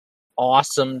 work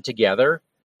awesome together.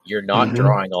 You're not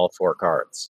drawing all 4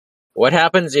 cards. What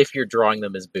happens if you're drawing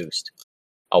them as boost?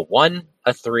 A 1,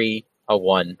 a 3, a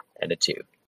 1, and a 2.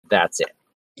 That's it.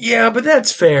 Yeah, but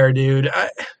that's fair, dude.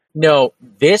 No,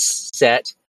 this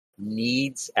set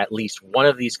needs at least one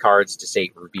of these cards to say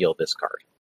reveal this card.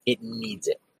 It needs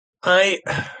it.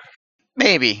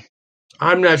 Maybe.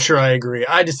 I'm not sure I agree.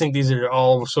 I just think these are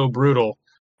all so brutal.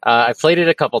 I played it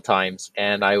a couple times,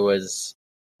 and I was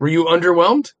Were you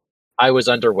underwhelmed?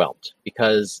 underwhelmed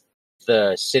because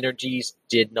the synergies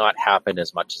did not happen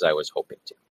as much as I was hoping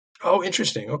to. Oh,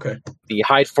 interesting. Okay. The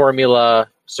Hyde formula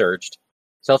surged.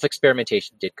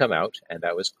 Self-experimentation did come out, and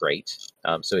that was great.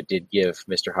 So it did give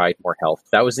Mr. Hyde more health.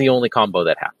 That was the only combo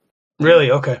that happened.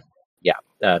 Really? Okay. Yeah.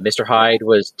 Mr. Hyde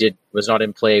was not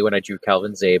in play when I drew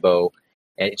Calvin Zabo.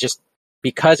 And it just,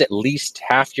 because at least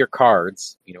half your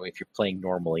cards, if you're playing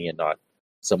normally and not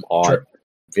some odd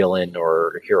villain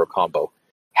or hero combo,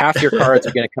 half your cards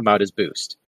are going to come out as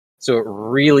boost. So it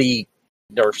really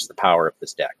nerfs the power of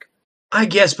this deck. I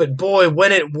guess, but boy,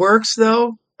 when it works,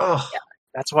 though, oh. Yeah.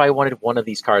 That's why I wanted one of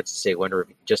these cards to say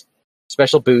just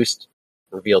special boost,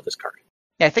 reveal this card.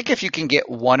 Yeah, I think if you can get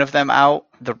one of them out,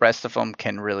 the rest of them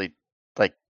can really,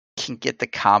 can get the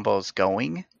combos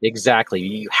going. Exactly.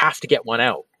 You have to get one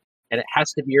out, and it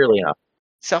has to be early enough.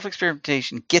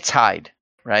 Self-experimentation gets Hyde,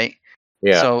 right?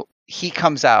 Yeah. So he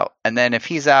comes out, and then if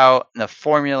he's out and the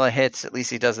formula hits, at least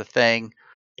he does a thing.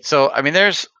 So, I mean, there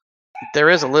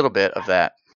is a little bit of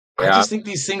that. I just think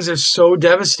these things are so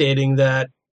devastating that...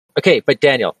 Okay, but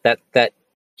Daniel, that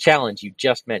challenge you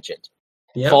just mentioned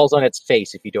falls on its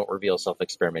face if you don't reveal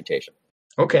self-experimentation.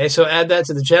 Okay, so add that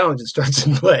to the challenge. It starts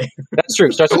in play. That's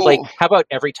true. Starts in play. How about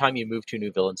every time you move to a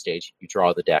new villain stage, you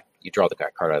draw the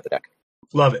card out of the deck?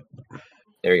 Love it.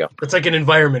 There you go. It's like an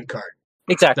environment card.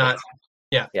 Exactly.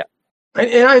 Yeah. Yeah.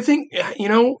 And I think,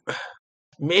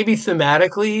 maybe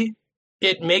thematically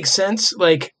it makes sense.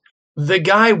 Like, the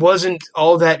guy wasn't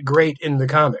all that great in the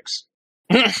comics.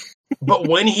 But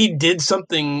when he did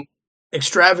something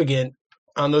extravagant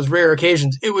on those rare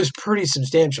occasions, it was pretty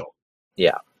substantial.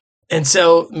 Yeah. And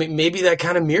so maybe that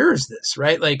kind of mirrors this,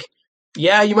 right? Like,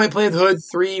 yeah, you might play the hood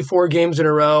 3-4 games in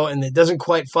a row and it doesn't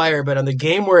quite fire, but on the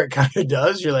game where it kind of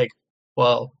does, you're like,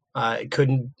 well, I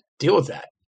couldn't deal with that,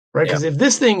 right? Because if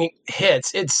this thing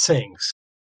hits, it sings.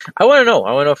 I want to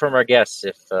know from our guests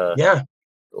if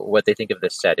what they think of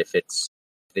this set. If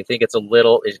they think it's a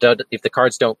little, if the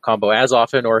cards don't combo as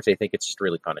often, or if they think it's just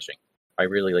really punishing. I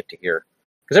really like to hear,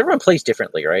 because everyone plays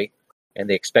differently, right? And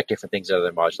they expect different things out of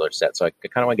their modular set. So I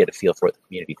kind of want to get a feel for what the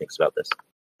community thinks about this.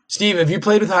 Steve, have you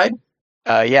played with Hyde?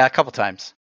 Yeah, a couple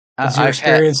times. Does your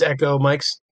experience echo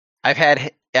Mike's? I've had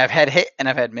hit and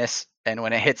I've had miss, and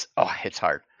when it hits, it hits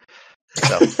hard.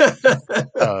 So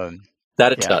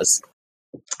that it does.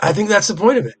 I think that's the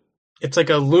point of it. It's like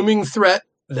a looming threat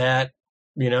that,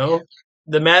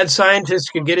 the mad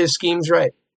scientist could get his schemes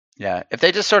right. Yeah, if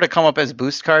they just sort of come up as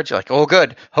boost cards, you're like, oh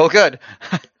good.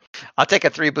 I'll take a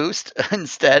 3 boost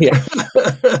instead. Yeah.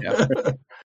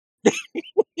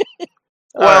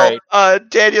 Well, right.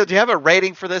 Daniel, do you have a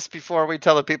rating for this before we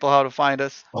tell the people how to find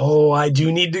us? Oh, I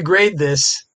do need to grade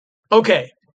this.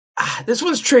 Okay, this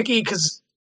one's tricky because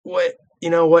what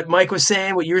Mike was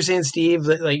saying, what you were saying, Steve,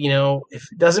 if it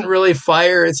doesn't really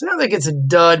fire, it's not like it's a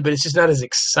dud, but it's just not as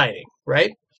exciting,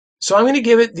 right? So I'm going to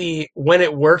give it the when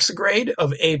it works grade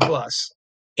of A+.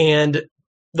 And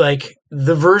like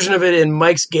the version of it in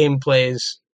Mike's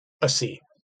gameplays, a C.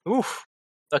 Oof.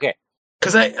 Okay.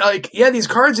 Because these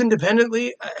cards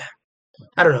independently,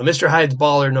 I don't know, Mr. Hyde's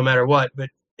baller no matter what, but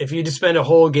if you just spend a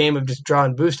whole game of just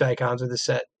drawing boost icons with this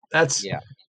set, that's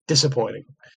disappointing.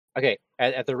 Okay,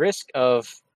 at the risk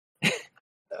of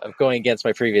going against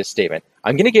my previous statement,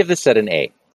 I'm going to give this set an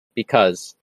A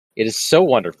because it is so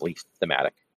wonderfully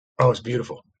thematic. Oh, it's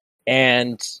beautiful.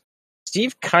 And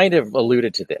Steve kind of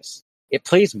alluded to this. It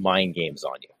plays mind games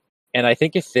on you. And I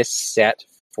think if this set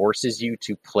forces you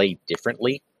to play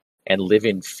differently and live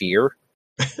in fear,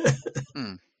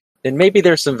 then maybe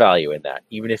there's some value in that,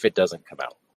 even if it doesn't come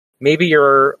out. Maybe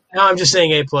you're... No, I'm just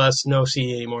saying A+, no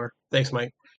C anymore. Thanks,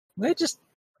 Mike.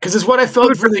 Because it's what I felt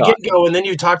Food for for the thought. get-go, and then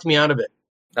you talked me out of it.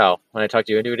 Oh, when I talked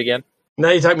you into it again? Now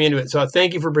you talked me into it. So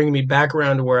thank you for bringing me back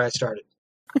around to where I started.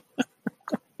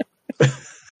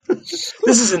 This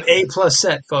is an A+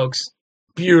 set, folks.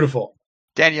 Beautiful.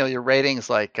 Daniel, your rating's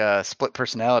like split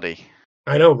personality.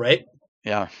 I know, right?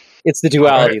 Yeah. It's the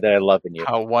duality that I love in you.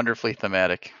 How wonderfully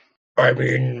thematic. I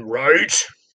mean, right?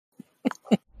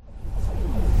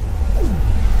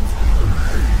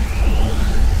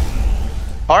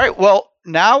 All right. Well,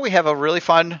 now we have a really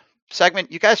fun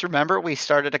segment. You guys remember we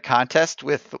started a contest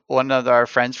with one of our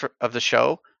friends of the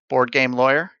show, Board Game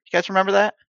Lawyer. You guys remember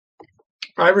that?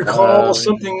 I recall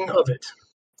something of it.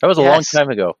 That was a long time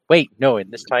ago. Wait, no, in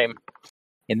this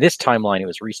timeline, it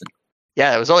was recent.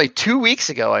 Yeah, it was only 2 weeks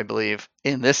ago, I believe,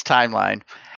 in this timeline.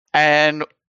 And,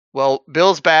 well,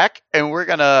 Bill's back, and we're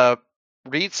going to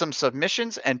read some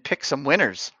submissions and pick some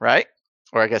winners, right?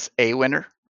 Or I guess a winner.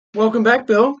 Welcome back,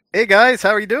 Bill. Hey, guys. How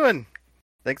are you doing?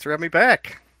 Thanks for having me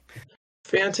back.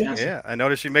 Fantastic. Yeah, I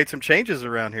noticed you made some changes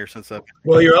around here since I've...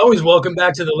 Well, you're always welcome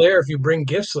back to the lair if you bring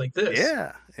gifts like this.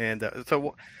 Yeah, and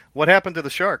so what happened to the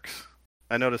sharks?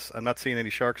 I noticed I'm not seeing any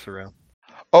sharks around.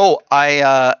 Oh,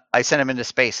 I sent them into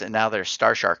space, and now they're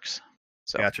star sharks.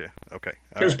 So. Gotcha. Okay.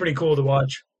 It was pretty cool to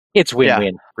watch. It's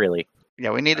win-win, really.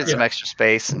 Yeah, we needed some extra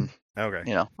space, and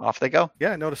off they go.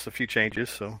 Yeah, I noticed a few changes,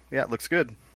 so yeah, it looks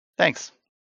good. Thanks.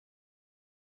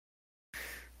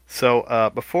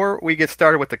 So before we get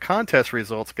started with the contest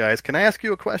results, guys, can I ask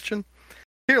you a question?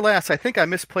 Here, last, I think I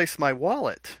misplaced my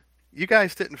wallet. You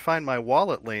guys didn't find my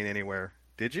wallet laying anywhere,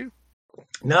 did you?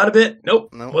 Not a bit. Nope.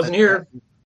 No, wasn't here.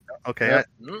 Okay.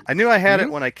 I knew I had it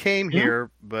when I came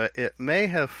here, but it may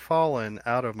have fallen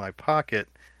out of my pocket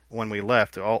when we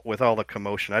left with all the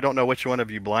commotion. I don't know which one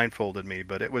of you blindfolded me,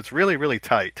 but it was really, really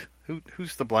tight.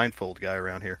 Who's the blindfold guy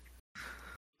around here?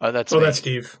 That's that's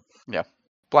Steve. Yeah.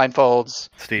 Blindfolds,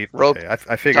 Steve, rope, okay.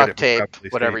 I figured duct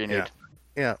tape, whatever Steve. you need.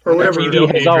 Yeah. Or whatever you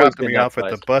need. need. Dropped me off at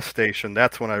the bus station.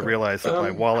 That's when I realized that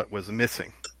my wallet was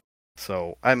missing.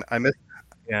 So I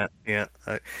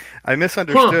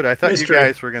misunderstood. I thought you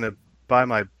guys were going to buy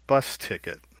my bus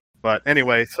ticket. But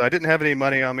anyway, so I didn't have any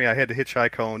money on me. I had to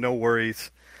hitchhike home. No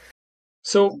worries.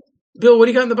 So, Bill, what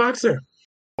do you got in the box there?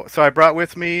 So I brought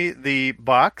with me the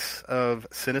box of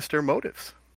Sinister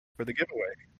Motives for the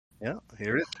giveaway. Yeah,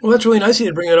 here it is. Well, that's really nice of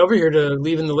you to bring it over here to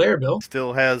leave in the lair, Bill.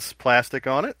 Still has plastic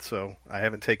on it, so I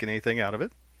haven't taken anything out of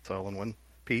it. It's all in one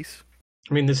piece.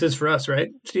 I mean, this is for us, right,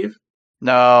 Steve?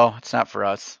 No, it's not for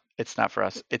us. It's not for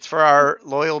us. It's for our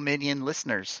loyal Minion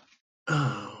listeners.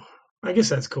 Oh, I guess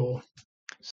that's cool.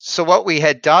 So what we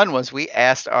had done was we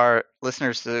asked our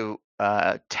listeners to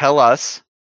tell us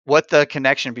what the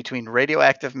connection between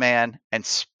Radioactive Man and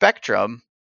Spectrum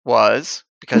was,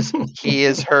 because he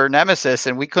is her nemesis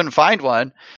and we couldn't find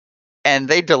one. And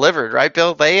they delivered, right,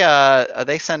 Bill?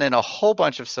 They sent in a whole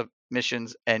bunch of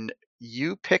submissions, and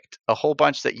you picked a whole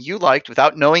bunch that you liked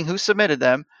without knowing who submitted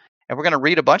them. And we're going to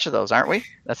read a bunch of those, aren't we?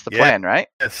 That's the plan, right?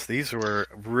 Yes, these were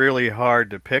really hard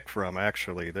to pick from,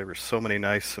 actually. There were so many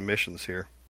nice submissions here.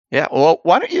 Yeah, well,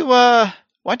 why don't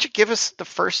you give us the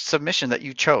first submission that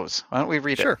you chose? Why don't we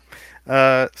read it? Sure.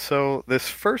 So this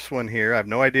first one here, I have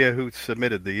no idea who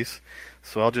submitted these,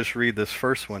 so I'll just read this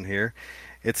first one here.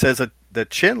 It says that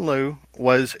Chin Lu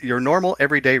was your normal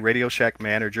everyday Radio Shack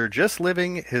manager, just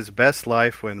living his best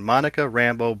life when Monica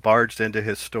Rambeau barged into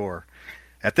his store.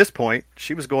 At this point,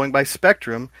 she was going by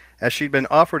Spectrum, as she'd been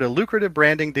offered a lucrative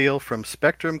branding deal from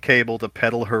Spectrum Cable to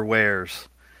peddle her wares.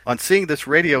 On seeing this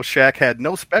Radio Shack had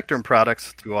no Spectrum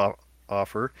products to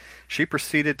offer, she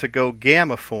proceeded to go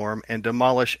Gamma form and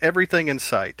demolish everything in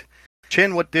sight.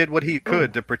 Chin did what he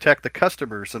could to protect the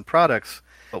customers and products,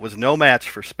 but was no match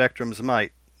for Spectrum's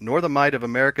might, nor the might of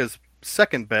America's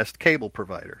second-best cable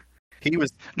provider. He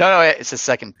was No, it's the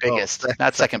second biggest,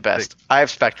 not second best. I have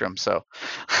Spectrum, so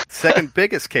second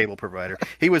biggest cable provider.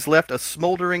 He was left a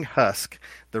smoldering husk,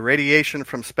 the radiation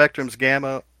from Spectrum's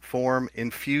gamma form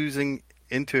infusing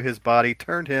into his body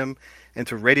turned him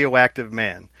into Radioactive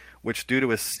Man, which due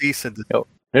to a cease and No.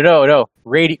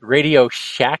 Radio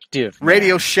Shacktive.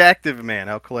 Radio Shacktive Man,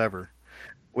 how clever.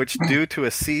 Which due to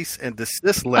a cease and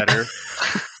desist letter,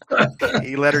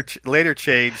 he later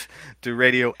changed to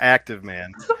Radioactive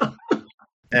Man.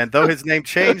 And though his name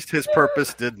changed, his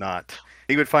purpose did not.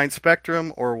 He would find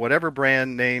Spectrum or whatever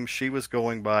brand name she was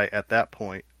going by at that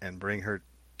point and bring her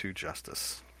to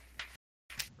justice.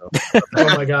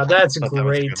 Oh my God, that's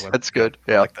great. That's good.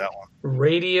 Yeah, I like that one.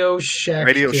 Radio Shacktive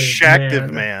Radio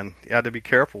Shacktive Man. You had to be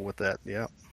careful with that. Yeah.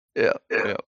 Yeah.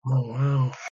 Oh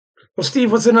wow. Well,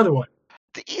 Steve, what's another one?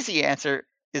 The easy answer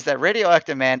is that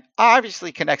Radioactive Man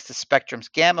obviously connects to Spectrum's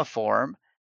gamma form,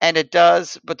 And it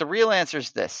does, but the real answer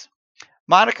is this.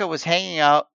 Monica was hanging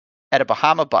out at a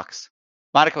Bahama Bucks.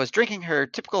 Monica was drinking her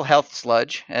typical health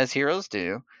sludge, as heroes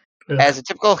do. Ugh. As a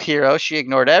typical hero, she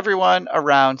ignored everyone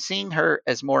around, seeing her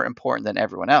as more important than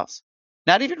everyone else.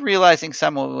 Not even realizing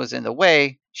someone was in the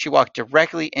way, she walked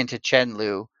directly into Chen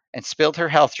Lu and spilled her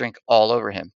health drink all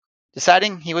over him.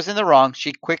 Deciding he was in the wrong,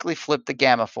 she quickly flipped the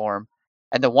Gamma form,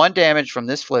 and the one damage from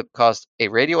this flip caused a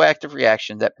radioactive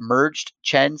reaction that merged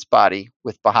Chen's body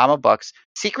with Bahama Buck's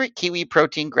secret kiwi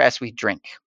protein grassweed drink.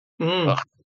 Mm.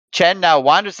 Chen now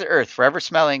wanders the earth, forever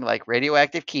smelling like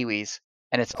radioactive kiwis,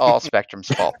 and it's all Spectrum's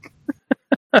fault.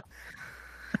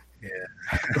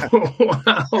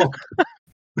 Wow.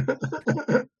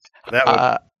 That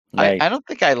would Nice. I don't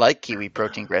think I like kiwi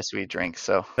protein grassweed drink,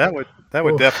 so that would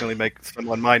Oof. definitely make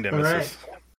someone my nemesis.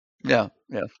 right.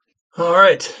 yeah. All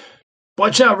right.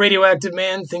 Watch out, Radioactive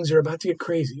Man. Things are about to get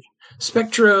crazy.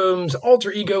 Spectrum's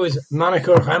alter ego is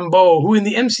Monica Rambeau, who in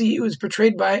the MCU is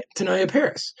portrayed by Tania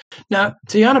Paris. Now,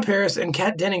 Teyonah Parris and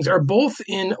Kat Dennings are both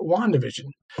in WandaVision.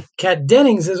 Kat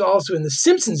Dennings is also in the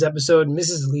Simpsons episode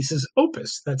Mrs. Lisa's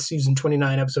Opus. That's season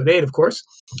 29, episode 8, of course.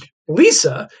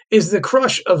 Lisa is the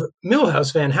crush of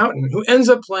Milhouse Van Houten, who ends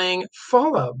up playing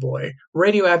Fallout Boy,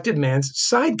 Radioactive Man's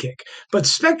sidekick. But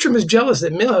Spectrum is jealous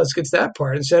that Milhouse gets that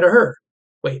part instead of her.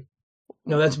 Wait.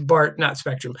 No, that's Bart, not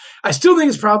Spectrum. I still think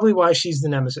it's probably why she's the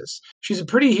nemesis. She's a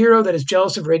pretty hero that is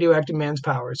jealous of Radioactive Man's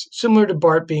powers, similar to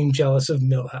Bart being jealous of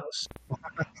Milhouse.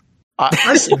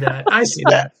 I see that. I see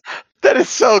that. That is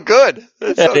so good.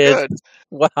 That's That so is. good.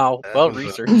 Wow. That Well was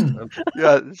a- researched.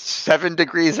 Yeah, 7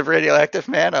 degrees of radioactive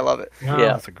man. I love it. Wow. Yeah.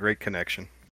 That's a great connection.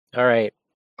 All right.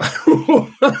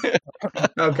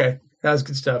 Okay, that was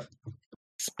good stuff.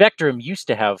 Spectrum used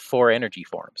to have 4 energy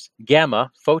forms: Gamma,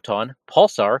 Photon,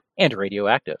 Pulsar, and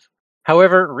Radioactive.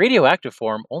 However, Radioactive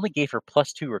form only gave her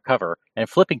 +2 recover, and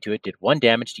flipping to it did 1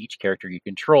 damage to each character you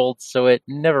controlled, so it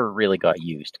never really got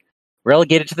used.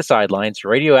 Relegated to the sidelines,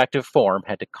 Radioactive form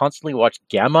had to constantly watch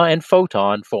Gamma and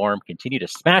Photon form continue to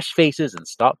smash faces and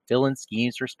stop villain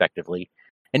schemes respectively,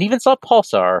 and even saw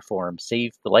Pulsar form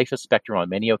save the life of Spectrum on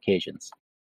many occasions.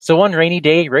 So one rainy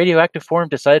day, Radioactive form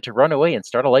decided to run away and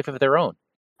start a life of their own.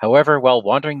 However, while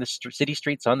wandering the city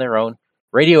streets on their own,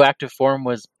 Radioactive form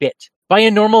was bit by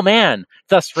a normal man.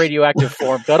 Thus, Radioactive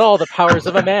form got all the powers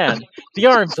of a man, the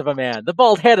arms of a man, the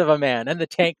bald head of a man, and the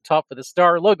tank top with the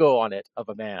star logo on it of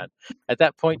a man. At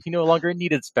that point, he no longer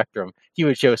needed Spectrum. He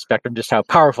would show Spectrum just how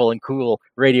powerful and cool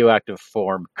Radioactive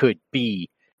form could be.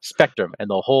 Spectrum and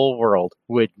the whole world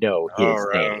would know his All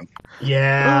right. name.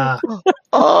 Yeah.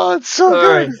 Oh, it's so All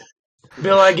good. right.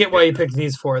 Bill, I get why you picked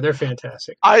these 4. They're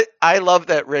fantastic. I love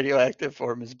that radioactive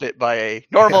form is bit by a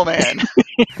normal man.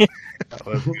 That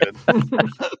was good.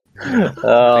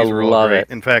 Oh, These were all love great. it.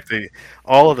 In fact,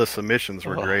 all of the submissions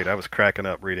were Oh. great. I was cracking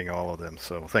up reading all of them.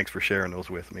 So thanks for sharing those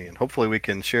with me, and hopefully we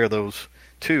can share those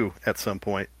too at some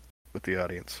point with the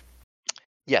audience.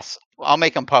 Yes, I'll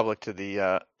make them public to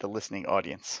the listening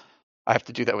audience. I have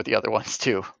to do that with the other ones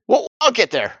too. Well, I'll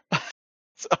get there.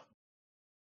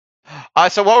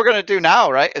 So what we're going to do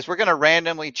now, right, is we're going to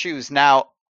randomly choose.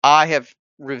 Now, I have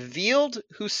revealed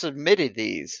who submitted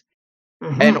these.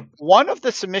 Mhm. And one of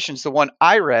the submissions, the one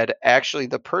I read, actually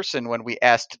the person, when we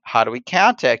asked, how do we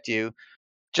contact you,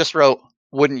 just wrote,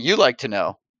 wouldn't you like to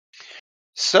know?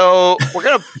 So we're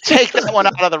going to take that one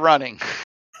out of the running.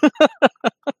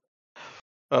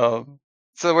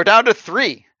 So we're down to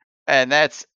 3. And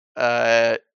that's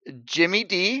Jimmy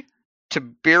D,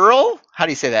 Tibirl. How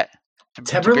do you say that?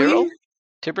 Teberly?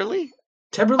 Tibberly?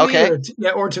 Teberly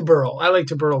Okay. or Tiburl. I like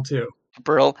Tiburl too.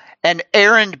 Burl, and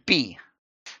Aaron B.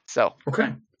 So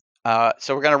Okay.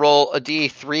 so we're going to roll a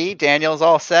D3. Daniel's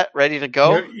all set, ready to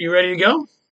go. You ready to go?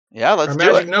 Yeah, let's Our do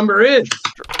magic it. number is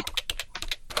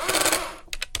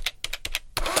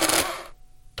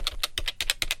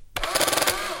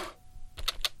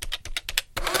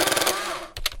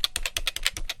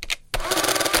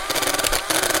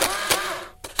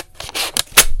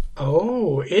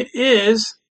Oh, it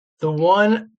is the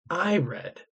one I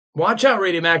read. Watch out,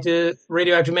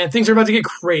 Radioactive Man. Things are about to get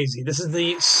crazy. This is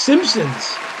the Simpsons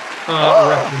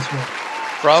reference one.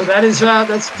 From So that is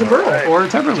that's Tiburl Alright. or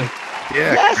Teberly.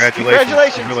 Yeah, Yes, congratulations.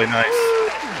 congratulations. Really nice.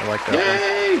 I like that one.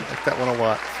 Yay! I like that one a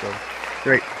lot. So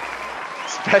great.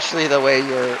 especially the way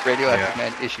your Radioactive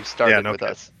Man issue started no with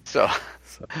kidding. us. So,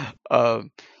 So,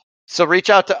 so reach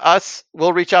out to us.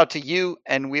 We'll reach out to you,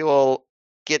 and we will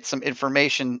get some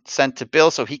information sent to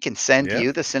Bill so he can send Yeah,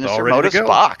 you the Sinister all ready to Motives go.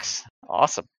 box.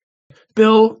 Awesome.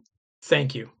 Bill,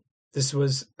 thank you. This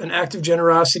was an act of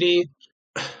generosity.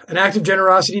 An act of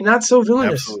generosity, not so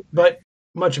villainous, Absolutely. but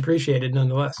Much appreciated,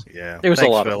 nonetheless. Yeah, It was thanks,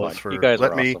 a lot of fellas, fun. for You guys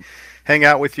letting were me awesome. hang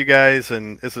out with you guys,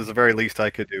 and this is the very least I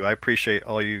could do. I appreciate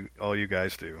all you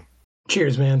guys do.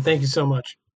 Cheers, man. Thank you so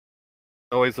much.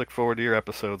 Always look forward to your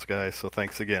episodes, guys. So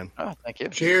thanks again. Oh, thank you.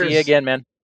 Cheers. See you again, man.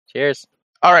 Cheers.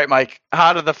 All right, Mike.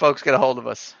 How do the folks get a hold of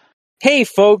us? Hey,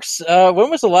 folks. When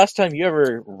was the last time you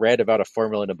ever read about a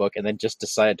formula in a book and then just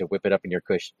decided to whip it up in your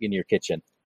kitchen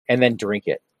and then drink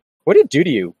it? What did it do to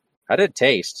you? How did it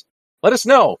taste? Let us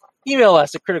know. Email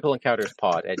us at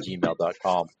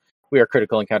criticalencounterspod@gmail.com. We are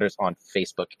Critical Encounters on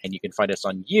Facebook, and you can find us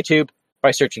on YouTube by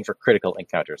searching for Critical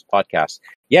Encounters Podcast.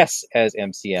 Yes, as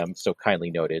MCM so kindly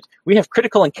noted, we have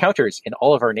Critical Encounters in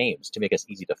all of our names to make us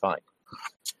easy to find.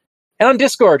 And on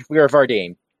Discord, we are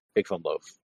Vardane, Big Fun Loaf,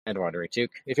 and Wandering Took.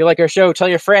 If you like our show, tell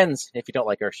your friends. If you don't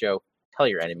like our show, tell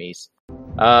your enemies.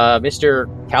 Mr.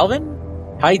 Calvin?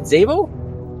 Hyde Zabo?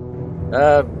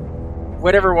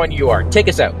 Whatever one you are, take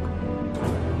us out.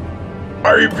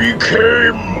 I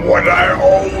became what I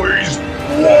always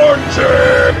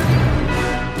wanted!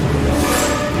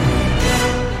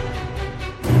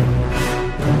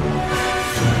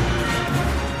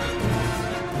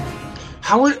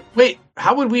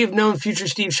 How would we have known Future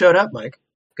Steve showed up, Mike?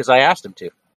 Because I asked him to.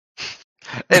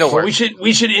 It'll Well, work.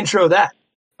 we should intro that.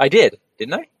 I did,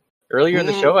 didn't I? Earlier in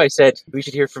the show, I said we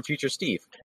should hear from Future Steve.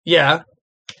 Yeah.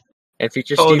 And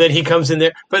Future Oh, Steve... then he comes in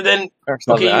there. But then, or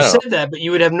something, okay, I you don't said know. that, but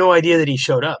you would have no idea that he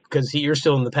showed up because you're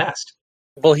still in the past.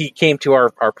 Well, he came to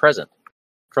our present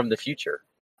from the future.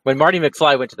 When Marty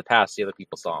McFly went to the past, the other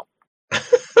people saw him.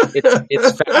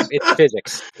 It's fact. It's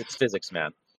physics. It's physics,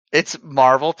 man. It's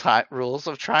Marvel rules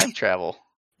of time travel.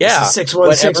 Yeah. It's a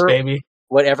 616, whatever- baby.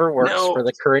 Whatever works No. for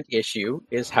the current issue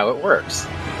is how it works.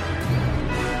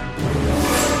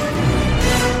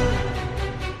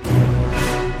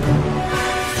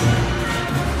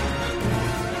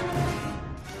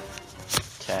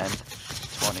 $10,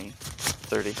 $20,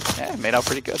 $30. Yeah, it made out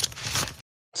pretty good.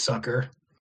 Sucker.